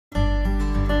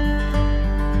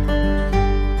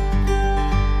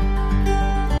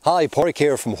Hi, Porrick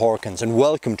here from Horkins and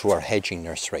welcome to our hedging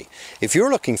nursery. If you're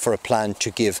looking for a plant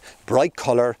to give bright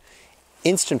colour,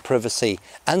 instant privacy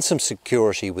and some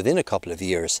security within a couple of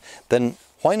years, then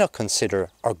why not consider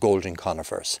our golden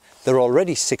conifers? They're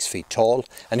already 6 feet tall,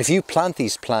 and if you plant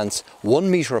these plants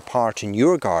 1 metre apart in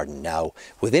your garden now,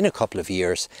 within a couple of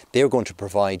years, they're going to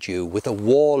provide you with a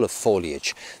wall of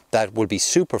foliage that will be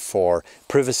super for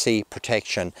privacy,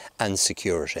 protection and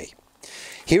security.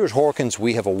 Here at Horkins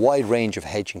we have a wide range of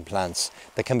hedging plants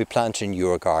that can be planted in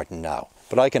your garden now.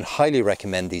 But I can highly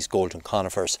recommend these golden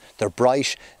conifers. They're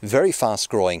bright, very fast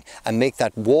growing and make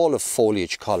that wall of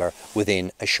foliage colour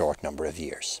within a short number of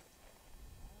years.